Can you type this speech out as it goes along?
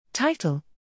Title: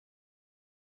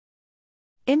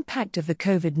 Impact of the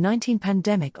COVID-19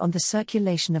 pandemic on the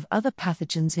circulation of other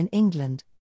pathogens in England.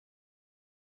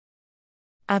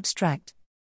 Abstract: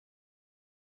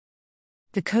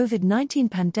 The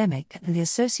COVID-19 pandemic and the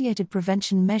associated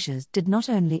prevention measures did not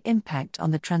only impact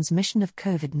on the transmission of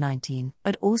COVID-19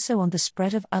 but also on the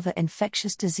spread of other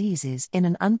infectious diseases in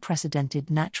an unprecedented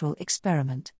natural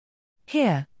experiment.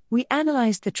 Here, we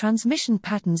analyzed the transmission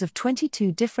patterns of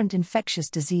 22 different infectious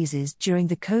diseases during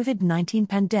the COVID-19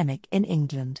 pandemic in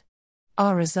England.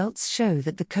 Our results show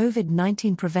that the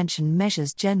COVID-19 prevention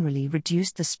measures generally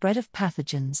reduced the spread of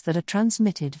pathogens that are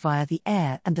transmitted via the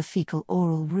air and the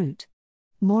fecal-oral route.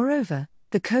 Moreover,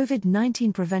 the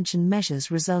COVID-19 prevention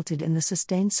measures resulted in the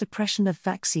sustained suppression of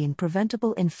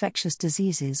vaccine-preventable infectious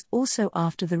diseases also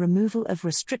after the removal of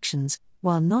restrictions,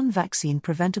 while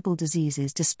non-vaccine-preventable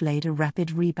diseases displayed a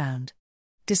rapid rebound.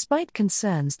 Despite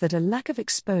concerns that a lack of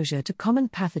exposure to common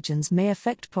pathogens may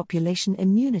affect population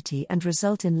immunity and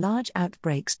result in large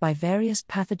outbreaks by various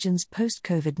pathogens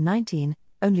post-COVID-19,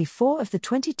 only 4 of the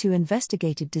 22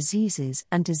 investigated diseases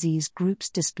and disease groups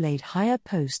displayed higher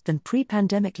post- than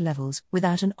pre-pandemic levels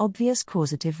without an obvious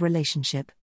causative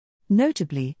relationship.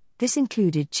 Notably, this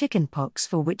included chickenpox,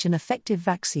 for which an effective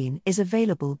vaccine is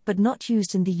available but not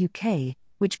used in the UK,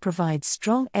 which provides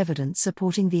strong evidence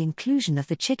supporting the inclusion of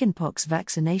the chickenpox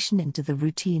vaccination into the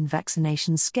routine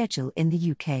vaccination schedule in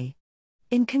the UK.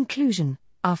 In conclusion,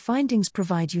 our findings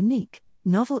provide unique,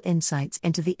 novel insights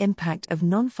into the impact of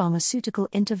non-pharmaceutical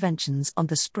interventions on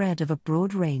the spread of a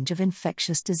broad range of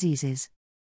infectious diseases.